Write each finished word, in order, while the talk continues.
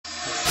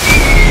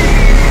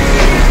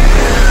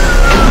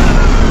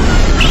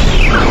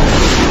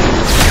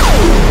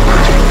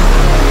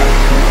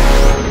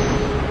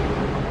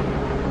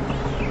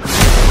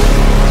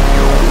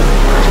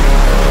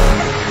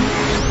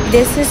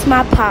This is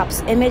my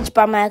pops, Image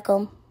by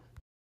Malcolm.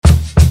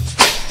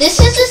 This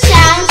is the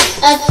sound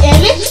of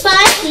Image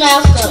by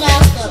Malcolm.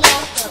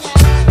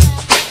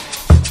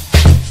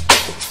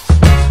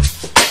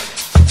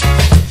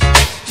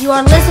 You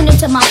are listening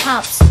to my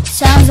pops,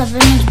 sounds of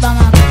Image by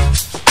Malcolm.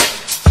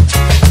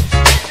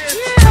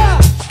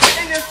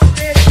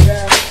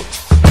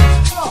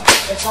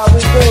 That's how we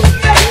do.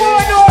 Yeah,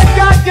 boy, no,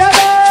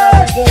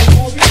 goddammit!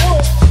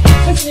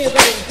 Listen here,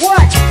 baby.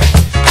 What?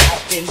 I've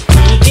been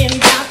thinking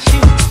about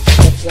you.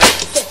 Just like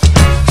this.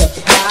 For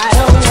quite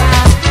a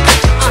while.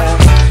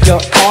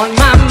 You're on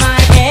my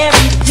mind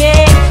every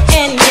day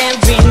and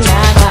every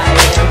night. My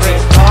every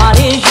thought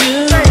is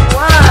you.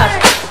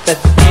 The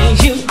things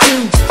you do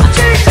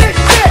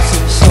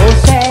seem so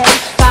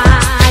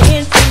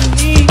satisfying to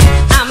me.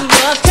 I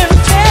must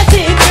confess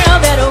it, girl,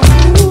 that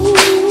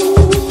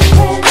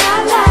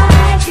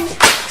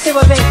say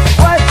what, baby?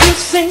 What you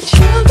sing,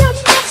 sugar,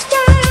 my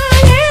sky.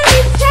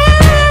 Every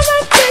time I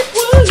think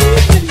we're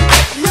leaving.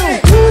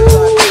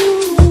 Ooh,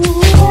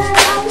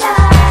 I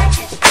like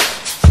it.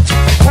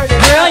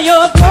 Girl,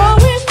 you're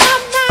blowing my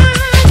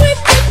mind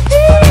with the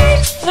beat.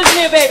 Listen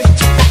here, baby.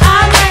 Now,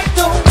 I like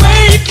the way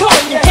you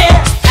comb your hair.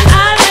 And I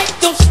like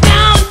those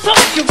styles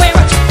clothes you wear.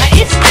 Now,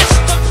 it's just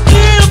a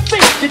little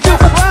bit to do.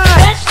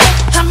 That's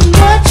just how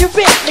much you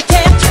really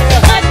care.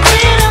 Like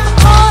when I'm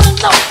all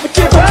alone with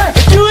you.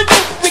 You do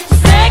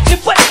exactly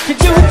what you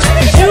do.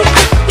 You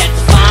put that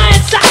fire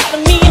inside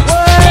of me.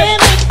 And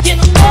make it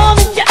more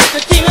than just a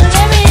thing.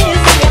 Let me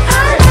sing it.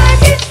 I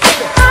like it.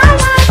 I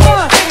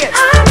like it. I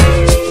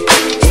mean it.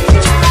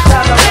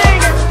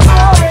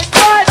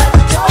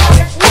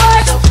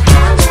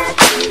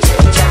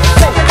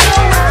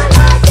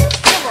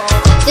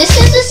 This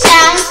is the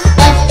sound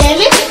of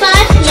Image by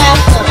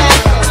Malcolm.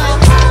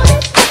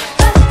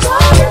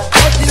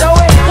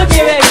 Look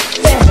here, baby.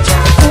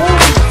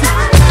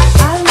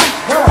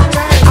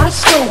 I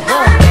still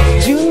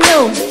you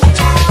know.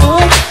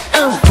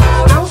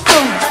 I'm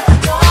from.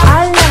 I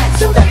like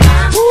that.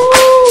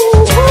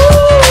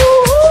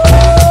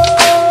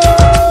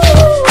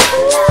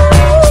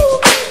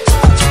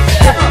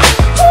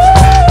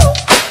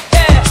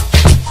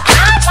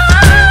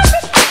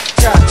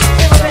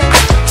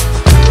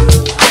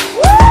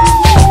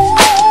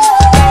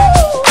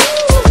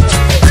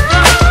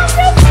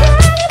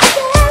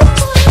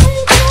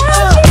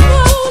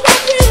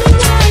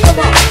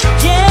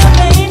 Yeah,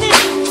 baby,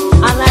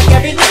 I like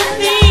every little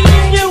thing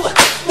you do.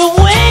 The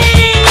way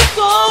you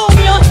comb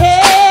your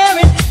hair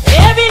and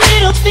every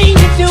little thing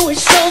you do, it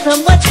shows how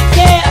much you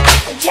care.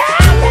 Yeah,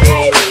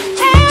 baby,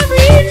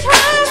 every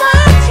time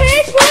I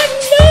take one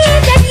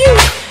look at you,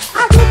 I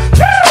go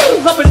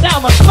chills up and down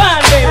my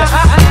spine, baby.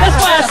 That's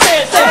why I say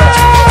it. I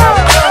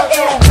like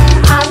it.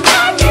 I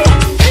like it.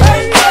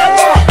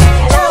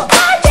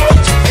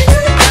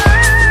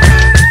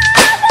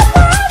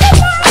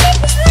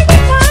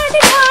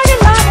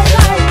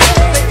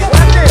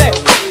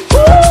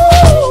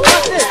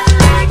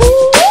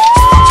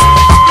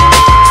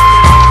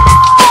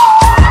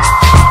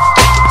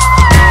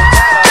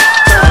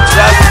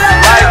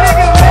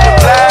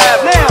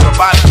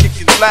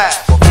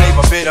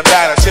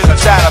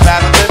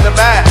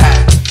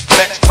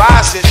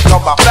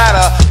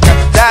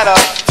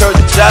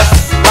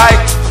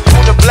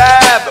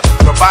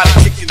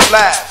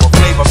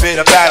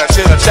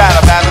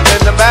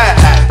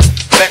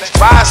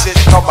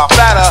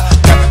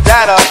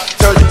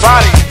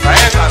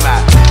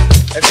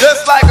 And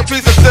just like a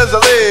piece of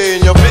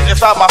sizzling, you'll fit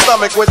inside my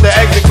stomach with the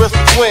eggs and crisp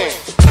between.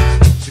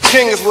 The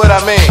king is what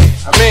I mean.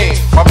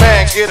 My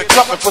man, get a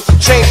cup and put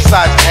some change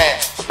inside your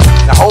hand.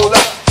 Now hold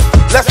up,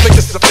 let's make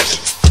this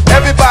official.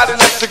 Everybody,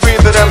 let's agree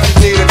that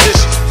MCs need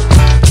addition.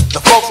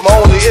 The folks my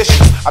only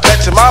issue. I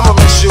bet your mama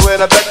miss you,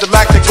 and I bet the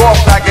Mack take off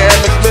like a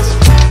REMIX missile.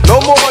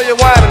 No more you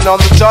whining on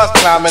the charts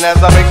climbing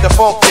as I make the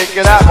funk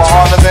kicking out more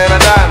harder than a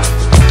diamond.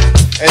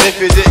 And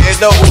if you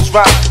didn't know who's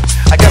right,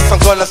 I guess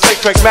I'm gonna say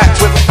Craig Mack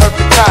with a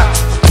perfect time.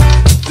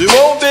 You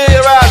won't be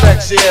around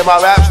next year. My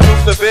rap's new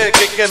severe,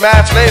 kicking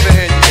mad flavor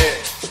in your ear.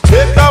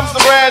 Here comes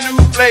the brand new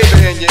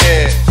flavor in your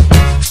ear.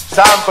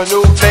 Time for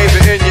new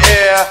flavor in your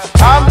ear.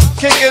 I'm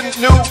kicking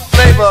new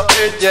flavor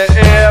in your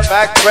ear.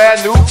 Mack,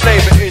 brand new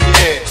flavor in your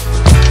ear.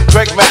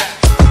 Craig Mack,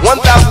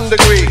 1,000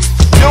 degrees.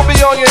 You'll be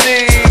on your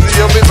knees and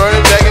you'll be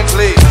burning, begging,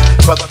 please.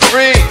 For the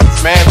freeze,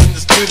 man,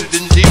 undisputed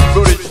in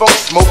deep-rooted folk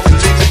smoke and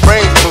leave your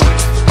brains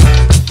polluted.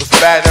 What's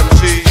bad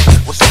MC?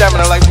 With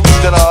stamina like Bruce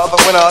Jenner, the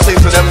winner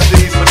takes an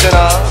MCs for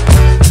dinner.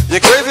 You're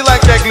crazy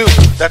like that glue,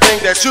 that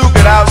thing that you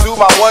can outdo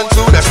my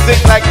 1-2 that's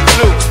sick like the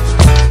flu.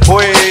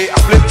 Boy, I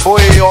flip boy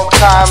all the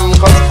time,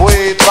 cause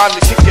boy, trying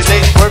to kick your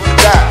nate's worth the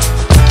dime.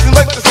 Seems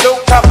like there's no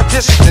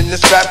competition in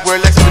this rap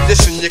world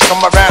expedition. You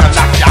come around and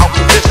knock you out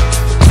position.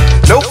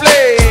 No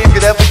flame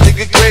could ever dig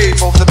a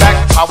grave. Off the back,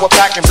 power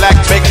pack and black,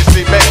 make it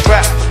see make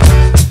rap.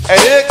 And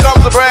here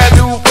comes a brand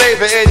new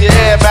flavor in your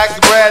ear. Back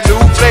to brand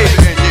new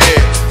flavor in your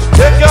ear.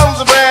 Here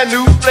comes a brand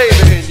new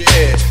flavor in your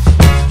ear.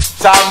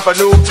 Time for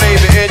new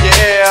flavor in your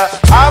ear.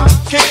 I'm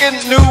kicking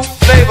new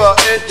flavor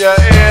in your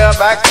ear.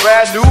 Back to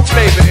brand new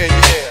flavor in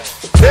your ear.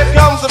 Here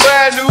comes a brand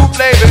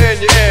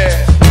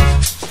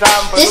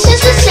This is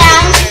the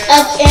sound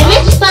of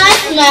Image by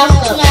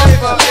Malcolm.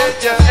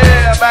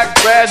 Mack,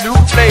 brand new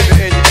flavor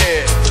in your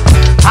ear.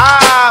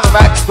 I'm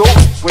Mack dope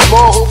with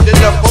more hope than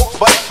your folk,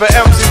 but for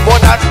MCs more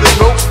not to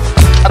know.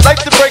 I'd like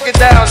to break it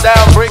down,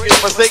 breaking,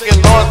 forsaken,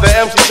 laws the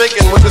MC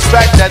shaking with this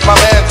track that my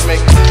man's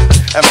making.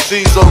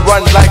 MCs will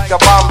run like a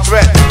bomb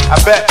threat,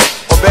 I bet,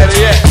 or better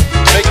yet,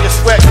 make you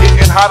sweat,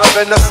 getting hotter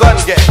than the sun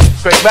gets.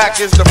 Craig Mack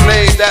is the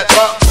blade that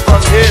bumps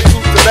from here to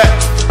Tibet.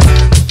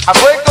 I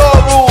break all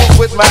rules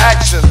with my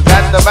actions,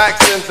 at the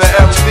vaccines the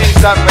MCs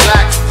not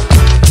relax.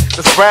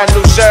 This brand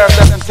new sheriff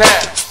that's in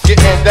town,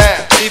 getting down,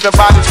 even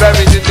bodies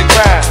buried in the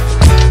ground.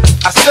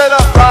 I set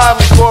up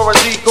rhymes for a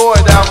decoy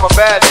down for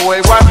bad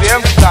boy, watch the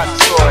MC not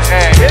destroy.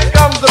 And here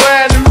comes the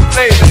brand new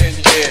flavor in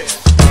your ear.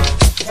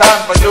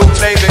 Time for new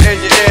flavor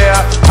in your ear.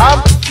 I'm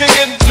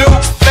kicking new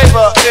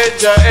flavor in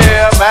your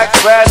ear.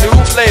 Mack's brand new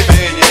flavor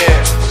in your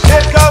ear.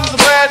 Here comes the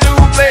brand new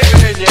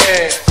flavor in your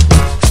ear.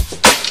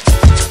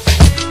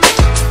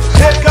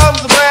 Here comes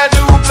the brand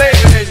new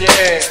flavor in your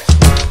ear.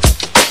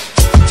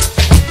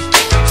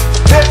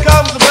 Here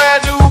comes the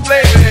brand new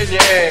flavor in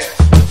your ear.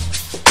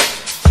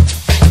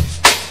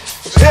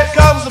 Here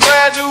comes the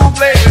brand new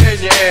flavor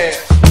in your ear.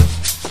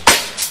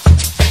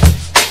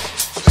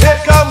 Here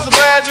comes the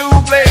brand new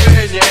flavor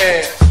in your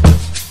ear.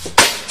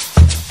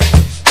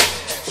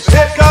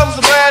 Here comes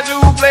the brand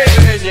new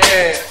flavor in your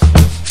ear.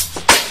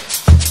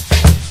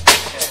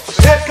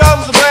 Here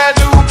comes the brand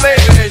new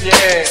flavor in your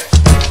ear.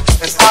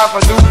 It's time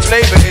for new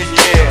flavor in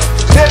your ear.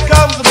 Here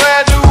comes the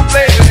brand new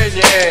flavor in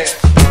your ear.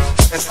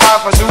 It's time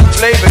for new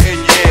flavor in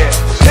your ear.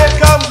 Here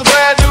comes the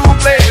brand new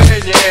flavor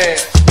in your ear.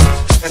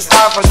 It's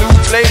time for new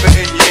flavor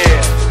in your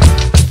ear.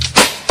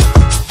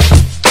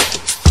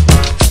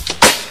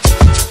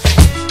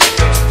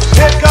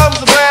 Here comes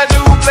the brand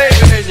new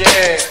flavor in your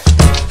ear.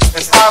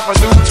 It's time for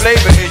new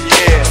flavor in your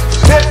ear.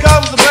 Here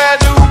comes the brand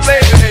new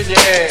flavor in your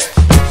ear.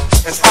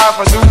 It's time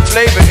for new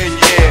flavor in your ear.